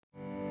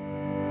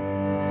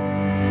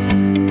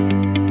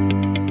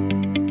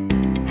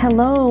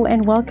Hello,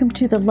 and welcome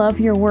to the Love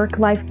Your Work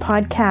Life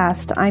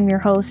podcast. I'm your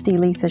host,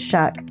 Elisa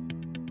Shuck.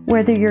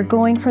 Whether you're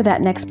going for that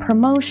next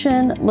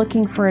promotion,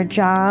 looking for a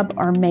job,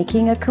 or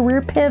making a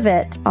career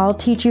pivot, I'll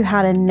teach you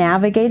how to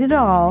navigate it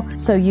all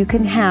so you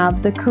can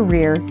have the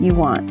career you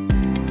want.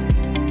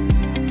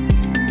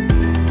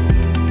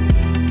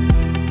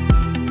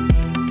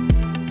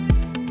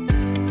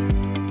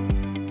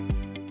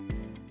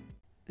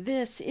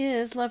 This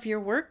is Love Your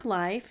Work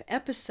Life,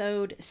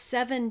 episode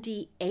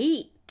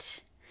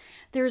 78.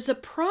 There's a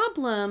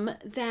problem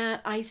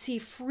that I see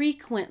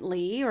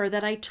frequently, or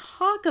that I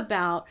talk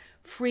about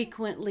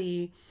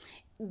frequently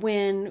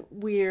when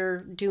we're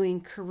doing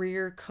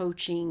career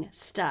coaching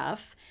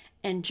stuff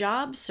and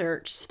job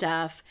search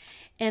stuff,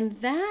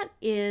 and that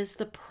is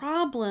the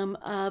problem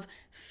of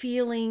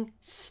feeling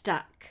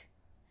stuck.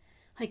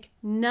 Like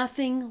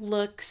nothing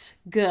looks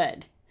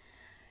good.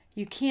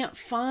 You can't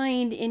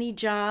find any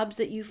jobs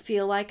that you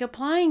feel like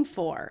applying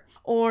for,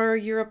 or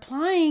you're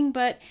applying,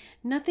 but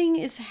nothing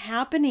is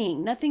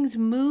happening. Nothing's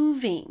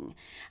moving.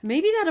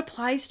 Maybe that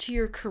applies to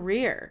your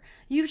career.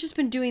 You've just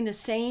been doing the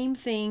same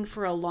thing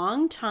for a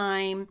long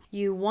time.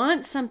 You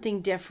want something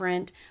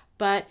different,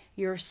 but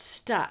you're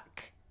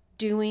stuck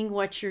doing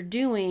what you're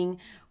doing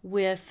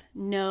with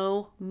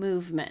no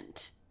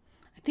movement.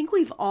 I think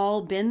we've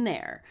all been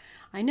there.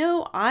 I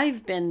know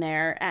I've been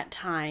there at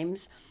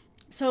times.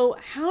 So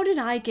how did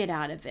I get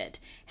out of it?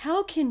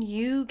 How can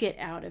you get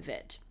out of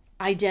it?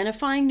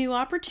 Identifying new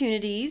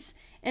opportunities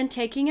and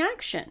taking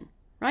action,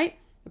 right?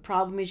 The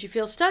problem is you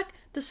feel stuck.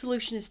 The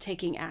solution is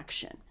taking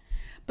action.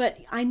 But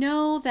I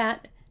know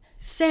that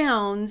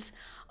sounds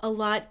a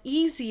lot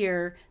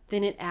easier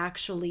than it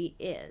actually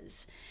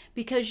is,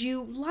 because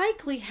you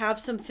likely have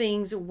some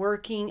things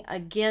working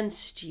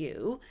against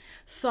you,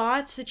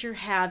 thoughts that you're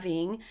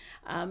having,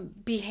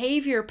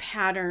 behavior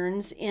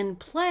patterns in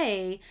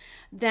play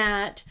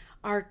that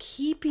are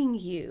keeping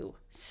you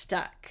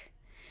stuck.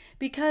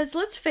 Because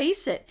let's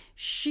face it,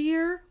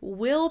 sheer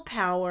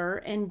willpower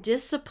and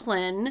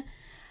discipline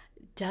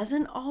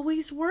doesn't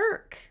always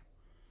work.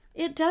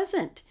 It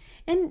doesn't.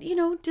 And,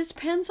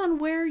 depends on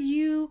where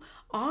you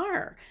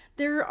are.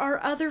 There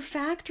are other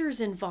factors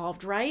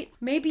involved, right?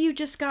 Maybe you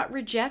just got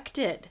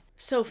rejected.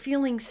 So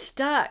feeling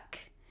stuck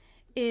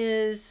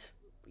is,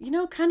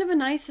 kind of a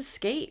nice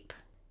escape,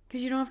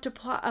 because you don't have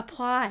to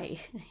apply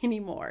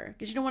anymore,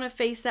 because you don't want to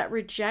face that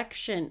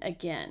rejection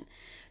again.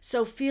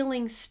 So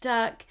feeling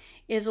stuck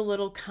is a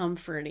little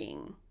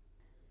comforting.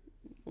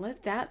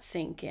 Let that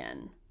sink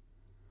in.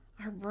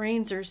 Our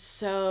brains are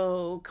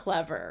so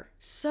clever,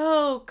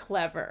 so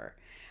clever.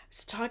 I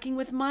was talking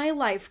with my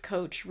life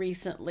coach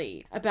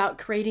recently about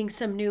creating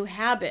some new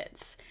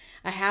habits,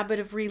 a habit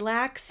of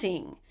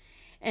relaxing.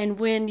 And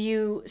when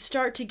you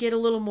start to get a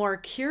little more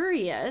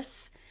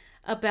curious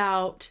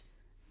about,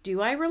 do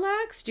I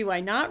relax? Do I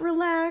not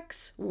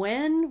relax?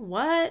 When?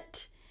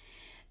 What?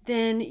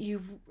 Then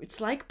it's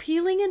like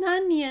peeling an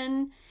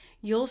onion.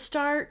 You'll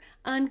start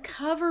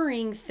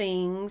uncovering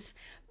things,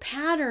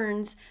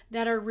 patterns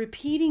that are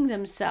repeating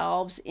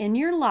themselves in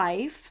your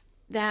life,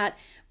 that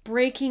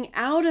breaking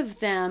out of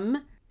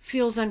them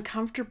feels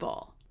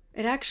uncomfortable.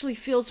 It actually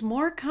feels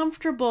more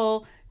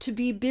comfortable to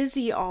be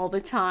busy all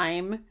the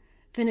time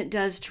than it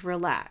does to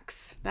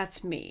relax.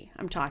 That's me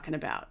I'm talking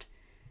about.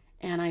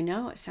 And I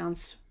know it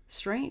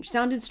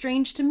sounded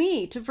strange to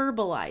me to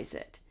verbalize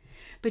it.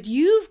 But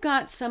you've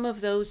got some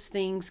of those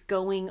things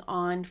going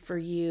on for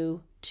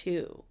you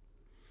too.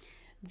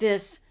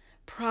 This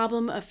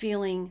problem of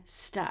feeling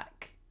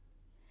stuck.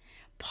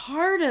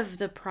 Part of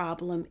the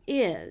problem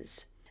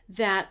is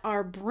that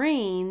our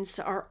brains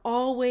are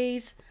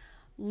always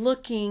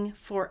looking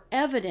for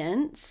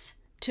evidence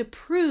to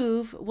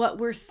prove what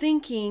we're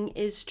thinking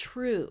is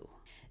true.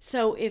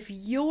 So if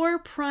your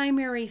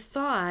primary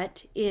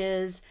thought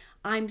is,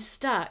 I'm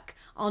stuck,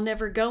 I'll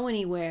never go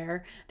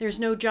anywhere, there's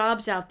no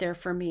jobs out there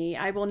for me,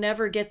 I will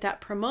never get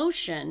that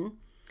promotion,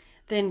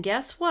 then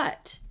guess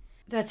what?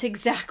 That's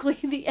exactly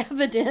the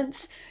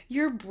evidence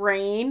your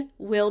brain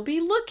will be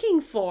looking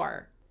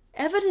for.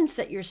 Evidence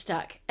that you're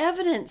stuck,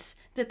 evidence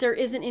that there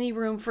isn't any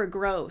room for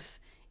growth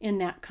in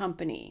that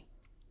company,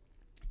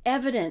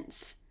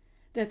 evidence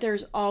that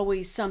there's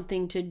always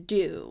something to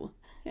do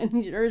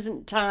and there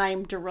isn't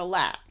time to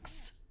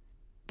relax.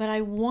 But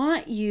I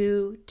want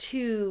you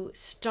to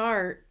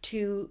start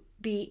to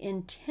be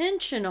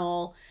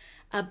intentional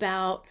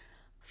about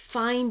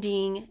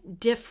finding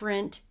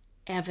different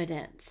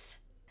evidence,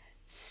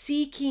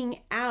 seeking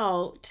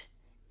out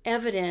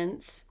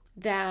evidence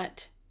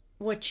that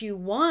what you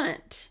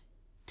want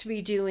to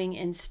be doing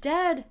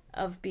instead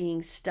of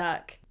being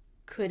stuck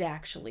could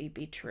actually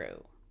be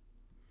true.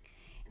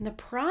 And the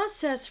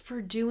process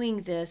for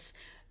doing this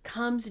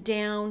comes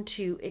down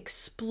to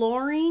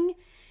exploring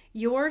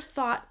your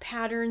thought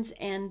patterns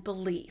and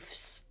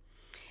beliefs.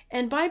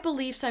 And by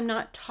beliefs, I'm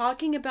not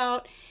talking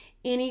about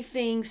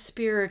anything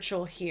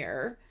spiritual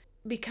here,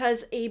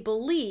 because a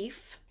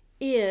belief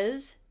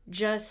is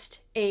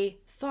just a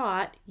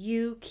thought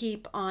you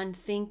keep on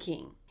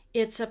thinking.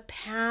 It's a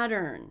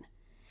pattern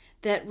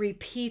that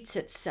repeats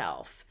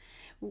itself.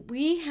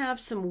 We have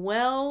some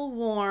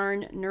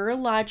well-worn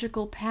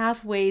neurological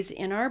pathways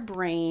in our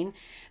brain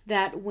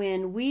that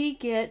when we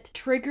get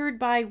triggered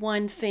by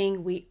one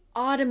thing, we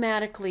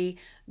automatically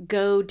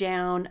go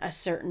down a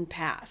certain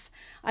path.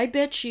 I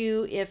bet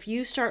you if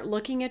you start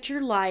looking at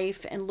your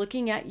life and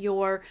looking at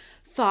your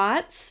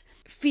thoughts,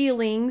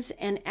 feelings,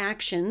 and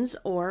actions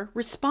or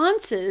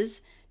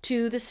responses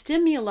to the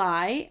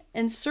stimuli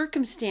and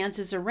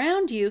circumstances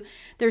around you,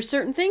 there's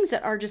certain things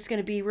that are just going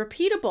to be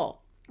repeatable.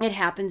 It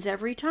happens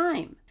every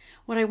time.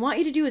 What I want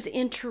you to do is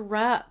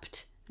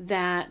interrupt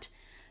that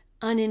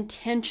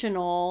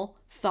unintentional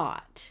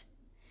thought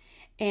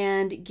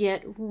and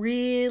get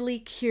really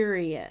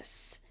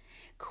curious.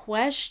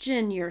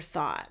 Question your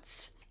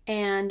thoughts.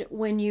 And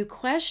when you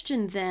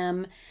question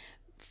them,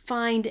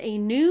 find a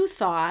new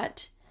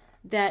thought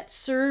that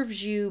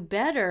serves you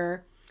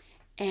better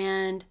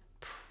and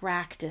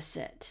practice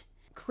it.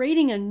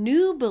 Creating a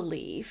new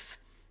belief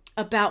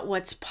about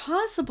what's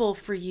possible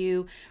for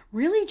you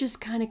really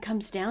just kind of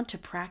comes down to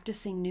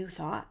practicing new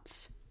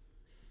thoughts.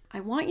 I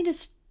want you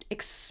to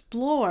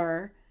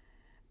explore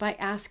by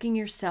asking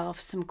yourself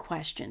some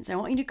questions. I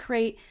want you to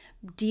create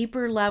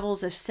deeper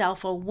levels of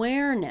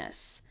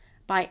self-awareness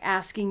by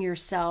asking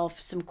yourself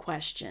some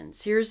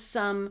questions. Here's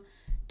some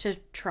to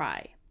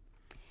try.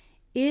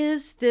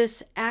 Is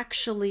this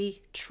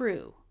actually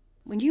true?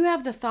 When you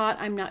have the thought,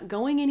 I'm not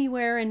going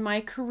anywhere in my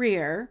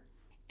career,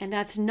 and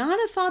that's not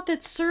a thought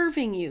that's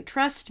serving you,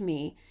 trust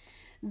me,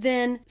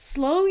 then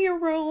slow your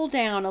roll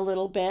down a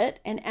little bit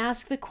and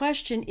ask the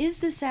question, is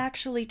this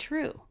actually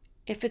true?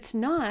 If it's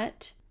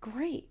not,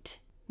 great.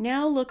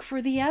 Now look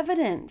for the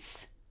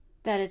evidence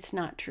that it's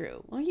not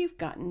true. Well, you've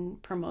gotten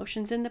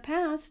promotions in the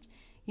past.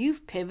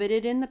 You've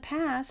pivoted in the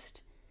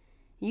past.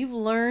 You've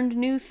learned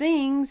new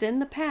things in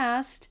the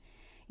past.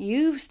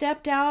 You've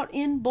stepped out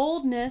in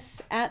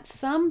boldness at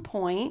some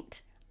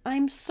point.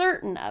 I'm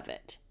certain of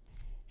it.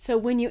 So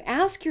when you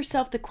ask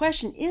yourself the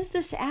question, is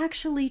this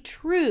actually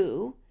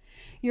true?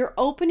 You're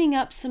opening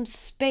up some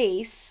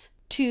space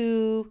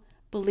to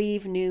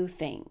believe new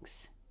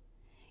things.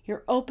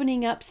 You're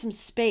opening up some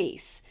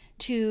space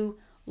to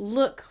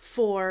look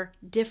for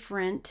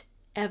different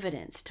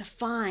evidence, to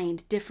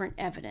find different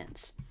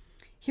evidence.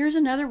 Here's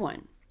another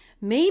one.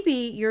 Maybe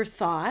your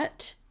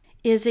thought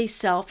is a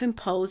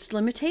self-imposed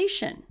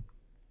limitation.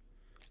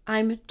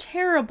 I'm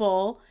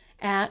terrible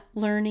at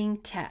learning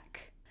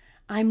tech.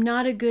 I'm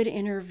not a good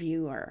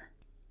interviewer.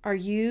 Are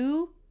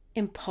you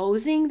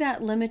imposing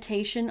that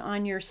limitation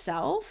on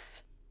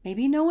yourself?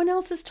 Maybe no one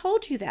else has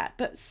told you that,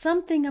 but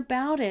something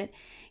about it,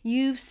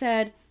 you've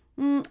said,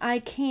 I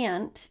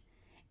can't,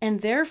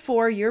 and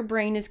therefore your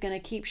brain is going to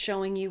keep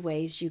showing you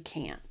ways you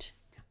can't.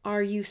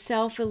 Are you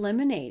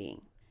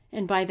self-eliminating?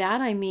 And by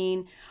that I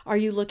mean, are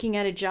you looking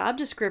at a job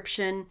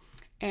description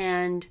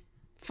and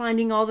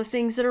finding all the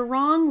things that are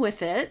wrong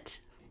with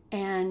it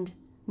and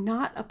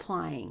not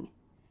applying,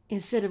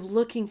 instead of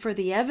looking for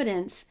the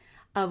evidence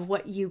of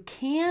what you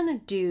can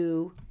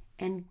do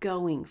and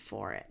going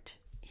for it?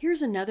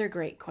 Here's another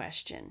great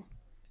question.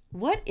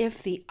 What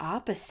if the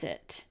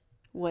opposite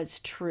was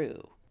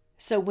true?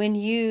 So when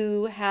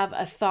you have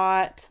a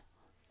thought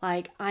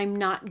like, I'm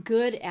not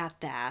good at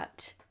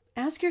that,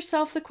 ask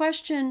yourself the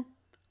question,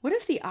 what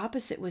if the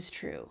opposite was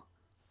true?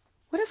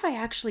 What if I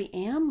actually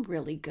am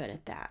really good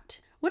at that?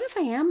 What if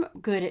I am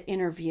good at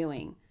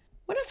interviewing?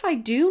 What if I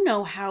do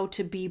know how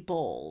to be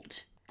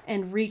bold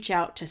and reach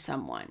out to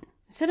someone?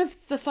 Instead of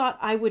the thought,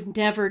 I would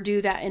never do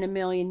that in a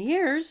million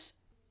years,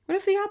 what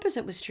if the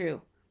opposite was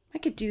true? I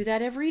could do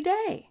that every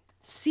day.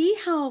 See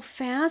how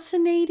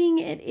fascinating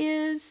it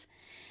is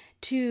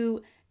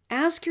to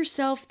ask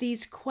yourself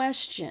these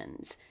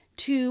questions,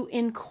 to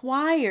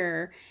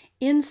inquire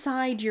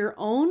inside your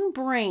own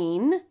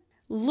brain,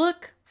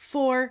 look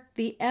for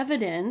the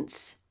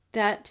evidence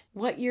that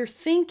what you're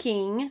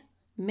thinking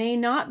may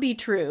not be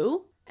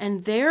true,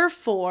 and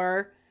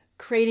therefore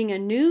creating a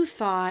new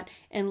thought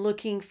and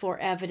looking for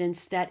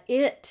evidence that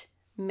it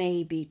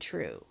may be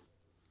true.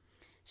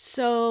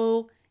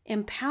 So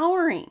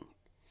empowering.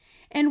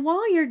 And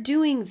while you're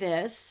doing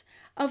this,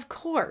 of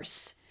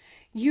course,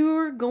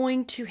 you're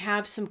going to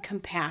have some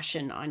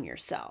compassion on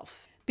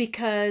yourself,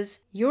 because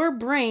your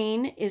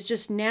brain is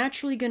just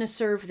naturally going to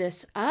serve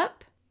this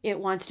up. It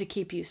wants to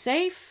keep you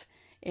safe.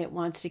 It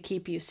wants to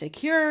keep you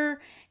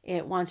secure.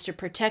 It wants to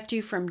protect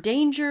you from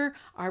danger.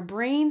 Our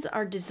brains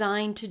are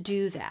designed to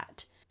do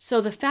that. So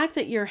the fact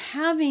that you're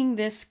having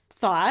this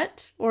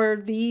thought or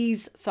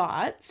these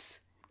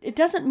thoughts, it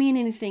doesn't mean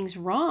anything's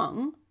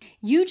wrong.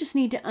 You just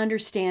need to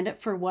understand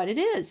it for what it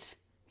is.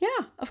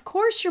 Yeah, of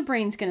course your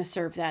brain's going to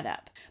serve that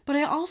up. But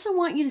I also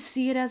want you to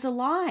see it as a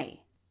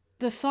lie.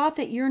 The thought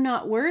that you're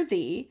not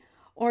worthy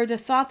or the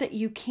thought that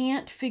you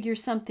can't figure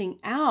something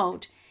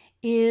out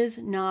is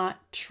not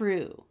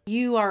true.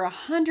 You are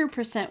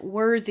 100%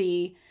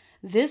 worthy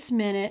this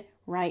minute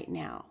right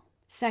now.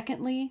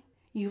 Secondly,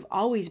 you've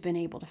always been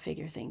able to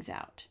figure things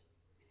out.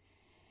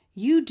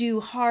 You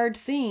do hard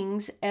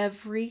things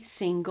every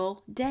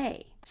single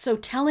day. So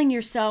telling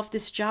yourself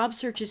this job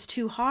search is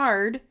too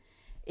hard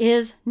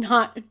is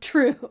not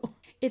true.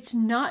 it's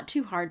not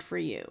too hard for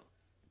you.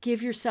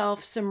 Give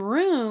yourself some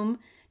room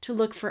to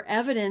look for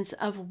evidence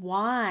of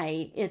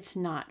why it's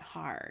not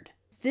hard.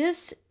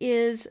 This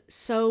is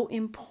so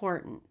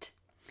important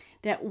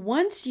that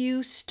once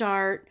you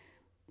start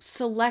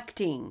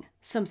selecting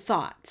some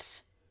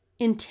thoughts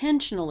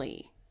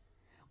intentionally,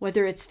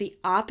 whether it's the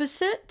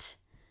opposite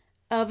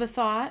of a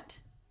thought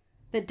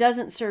that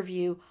doesn't serve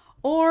you,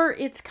 or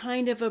it's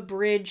kind of a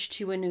bridge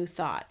to a new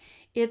thought.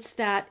 It's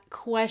that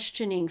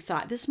questioning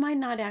thought. This might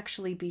not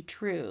actually be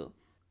true.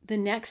 The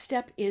next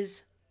step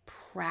is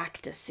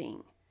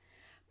practicing.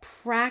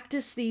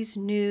 Practice these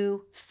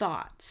new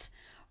thoughts.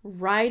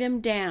 Write them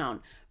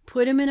down.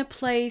 Put them in a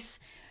place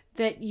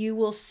that you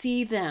will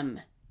see them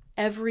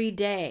every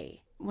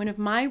day. One of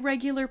my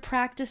regular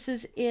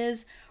practices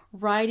is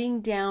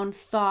writing down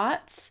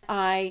thoughts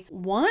I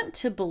want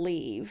to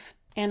believe,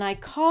 and I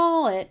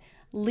call it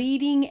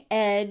leading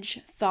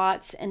edge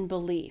thoughts and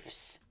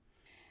beliefs.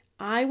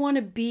 I want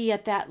to be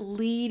at that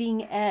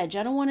leading edge.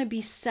 I don't want to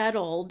be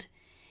settled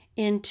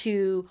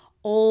into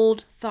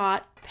old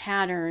thought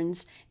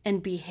patterns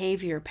and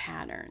behavior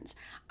patterns.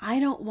 I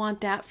don't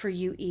want that for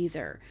you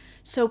either.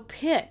 So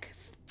pick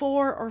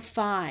 4 or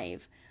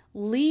 5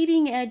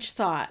 leading edge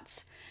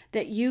thoughts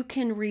that you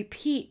can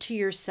repeat to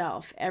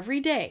yourself every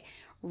day.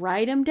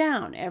 Write them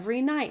down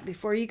every night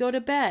before you go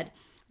to bed.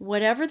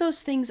 Whatever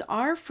those things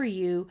are for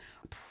you,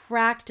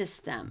 practice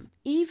them.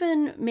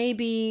 Even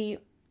maybe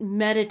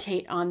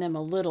meditate on them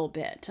a little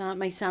bit. It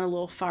might sound a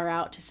little far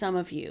out to some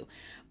of you,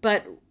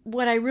 but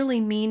what I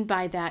really mean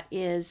by that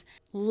is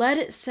let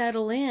it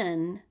settle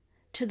in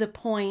to the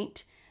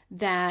point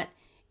that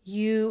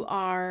you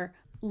are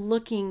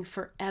looking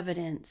for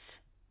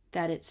evidence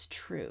that it's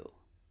true.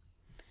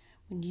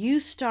 When you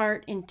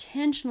start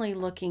intentionally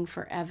looking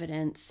for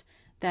evidence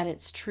that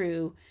it's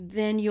true,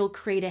 then you'll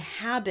create a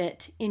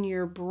habit in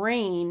your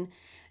brain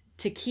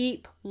to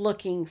keep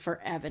looking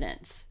for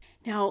evidence.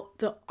 Now,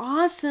 the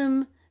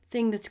awesome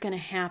thing that's going to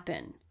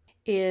happen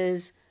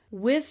is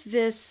with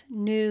this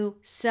new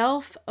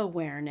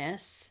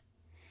self-awareness,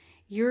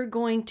 you're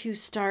going to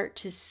start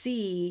to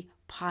see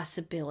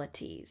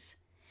possibilities.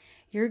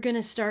 You're going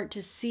to start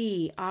to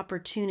see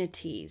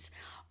opportunities.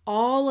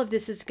 All of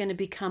this is going to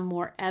become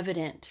more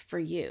evident for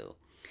you.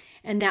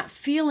 And that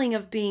feeling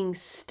of being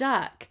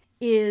stuck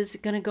is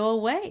going to go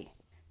away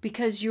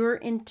because you're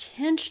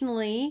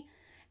intentionally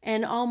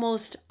and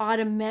almost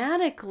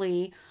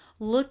automatically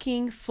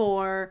looking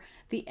for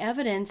the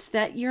evidence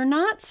that you're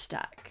not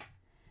stuck,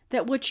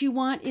 that what you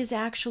want is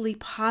actually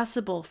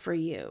possible for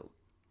you.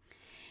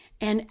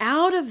 And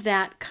out of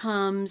that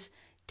comes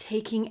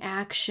taking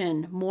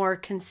action more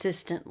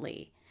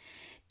consistently,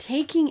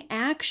 taking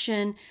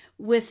action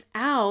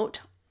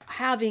without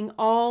having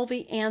all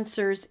the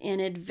answers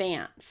in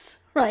advance,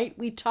 right?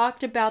 We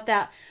talked about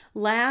that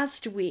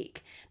last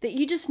week, that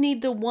you just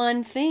need the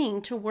one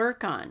thing to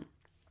work on.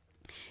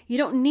 You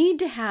don't need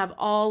to have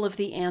all of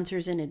the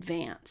answers in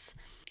advance.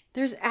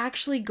 There's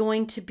actually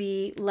going to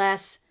be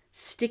less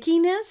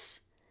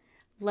stickiness,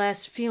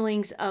 less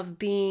feelings of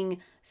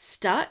being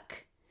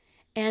stuck,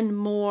 and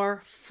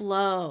more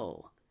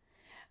flow,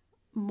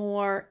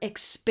 more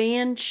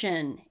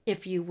expansion,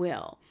 if you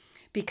will,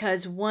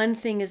 because one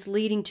thing is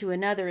leading to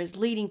another, is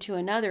leading to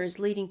another, is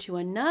leading to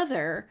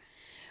another.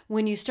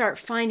 When you start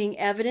finding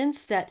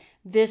evidence that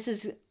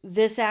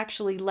this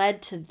actually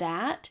led to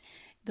that,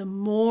 the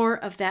more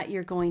of that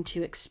you're going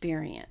to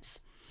experience.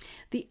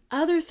 The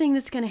other thing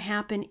that's going to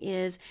happen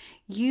is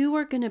you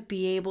are going to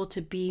be able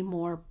to be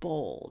more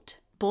bold.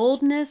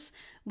 Boldness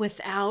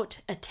without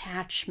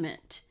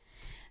attachment.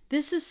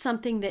 This is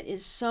something that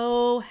is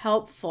so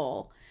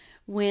helpful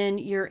when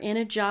you're in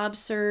a job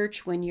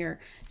search, when you're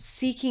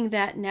seeking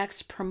that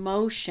next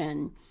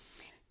promotion.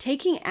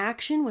 Taking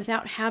action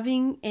without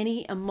having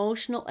any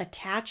emotional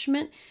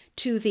attachment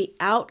to the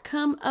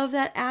outcome of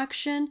that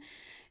action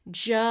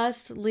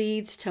just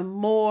leads to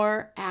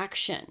more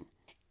action.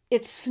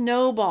 It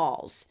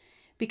snowballs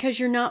because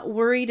you're not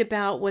worried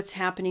about what's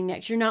happening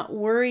next. You're not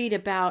worried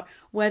about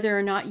whether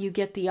or not you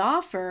get the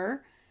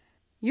offer.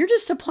 You're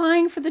just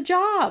applying for the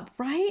job,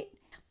 right?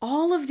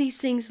 All of these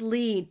things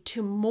lead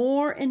to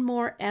more and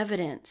more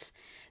evidence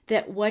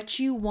that what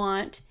you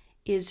want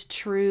is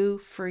true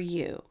for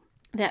you,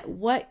 that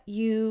what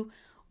you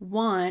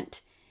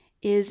want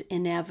is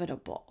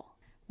inevitable.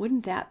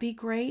 Wouldn't that be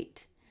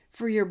great?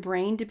 For your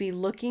brain to be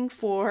looking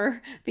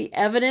for the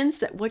evidence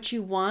that what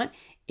you want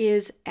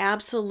is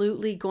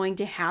absolutely going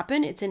to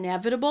happen. It's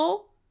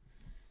inevitable.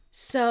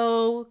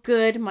 So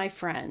good, my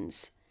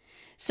friends.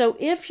 So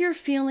if you're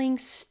feeling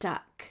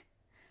stuck,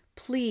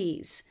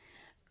 please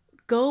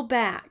go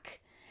back,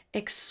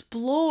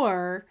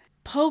 explore,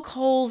 poke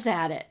holes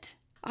at it.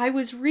 I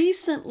was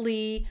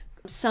recently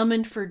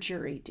summoned for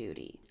jury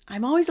duty.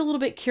 I'm always a little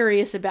bit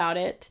curious about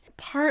it,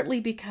 partly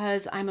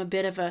because I'm a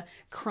bit of a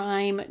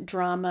crime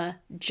drama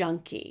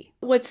junkie.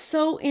 What's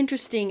so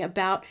interesting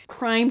about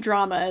crime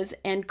dramas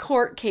and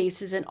court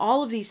cases and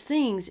all of these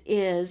things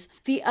is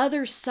the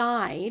other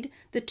side,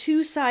 the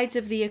two sides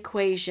of the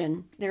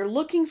equation. They're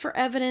looking for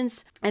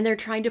evidence and they're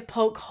trying to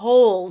poke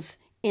holes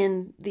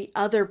in the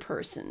other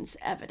person's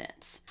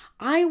evidence.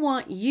 I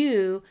want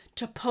you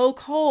to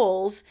poke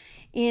holes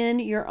in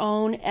your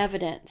own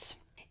evidence.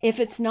 If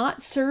it's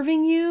not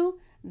serving you,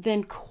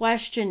 then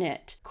question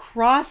it,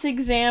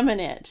 cross-examine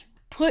it,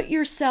 put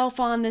yourself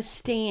on the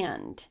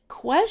stand,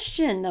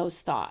 question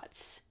those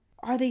thoughts.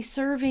 Are they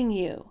serving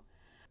you?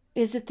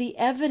 Is it the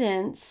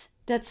evidence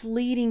that's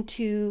leading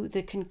to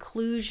the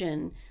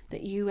conclusion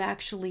that you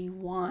actually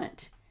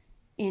want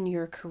in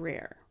your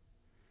career?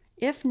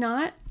 If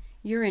not,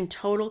 you're in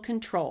total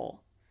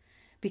control,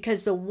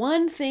 because the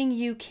one thing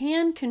you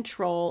can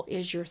control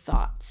is your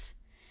thoughts.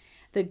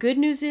 The good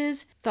news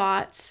is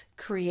thoughts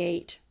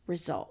create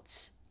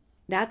results.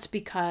 That's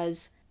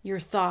because your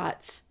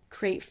thoughts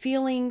create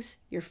feelings,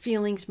 your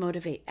feelings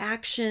motivate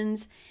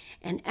actions,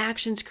 and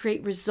actions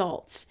create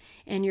results,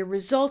 and your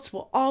results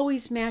will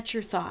always match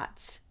your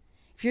thoughts.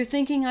 If you're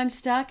thinking I'm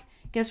stuck,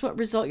 guess what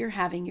result you're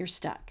having? You're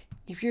stuck.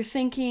 If you're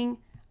thinking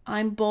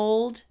I'm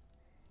bold,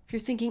 if you're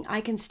thinking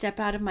I can step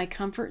out of my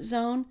comfort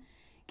zone,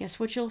 guess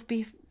what you'll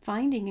be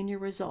finding in your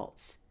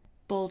results?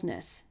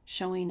 Boldness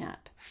showing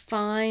up.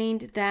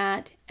 Find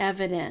that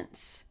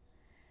evidence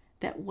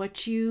that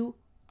what you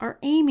are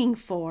aiming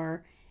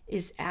for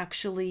is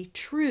actually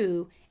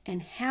true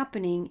and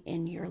happening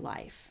in your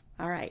life.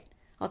 All right,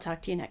 I'll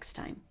talk to you next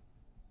time.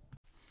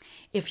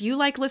 If you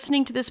like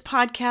listening to this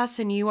podcast,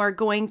 and you are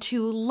going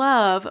to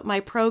love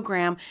my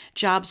program,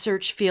 Job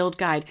Search Field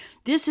Guide.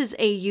 This is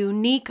a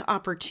unique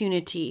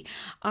opportunity.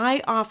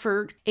 I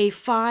offered a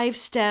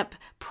 5-step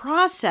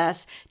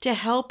process to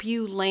help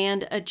you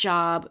land a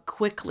job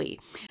quickly.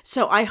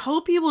 So I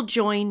hope you will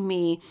join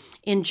me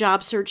in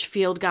Job Search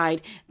Field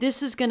Guide.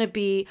 This is going to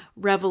be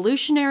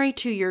revolutionary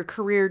to your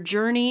career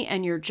journey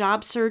and your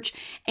job search,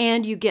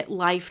 and you get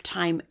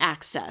lifetime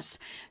access.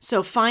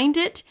 So find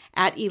it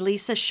at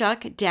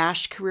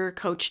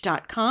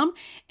elisashuck-careercoach.com,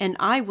 and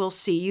I will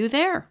see you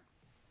there.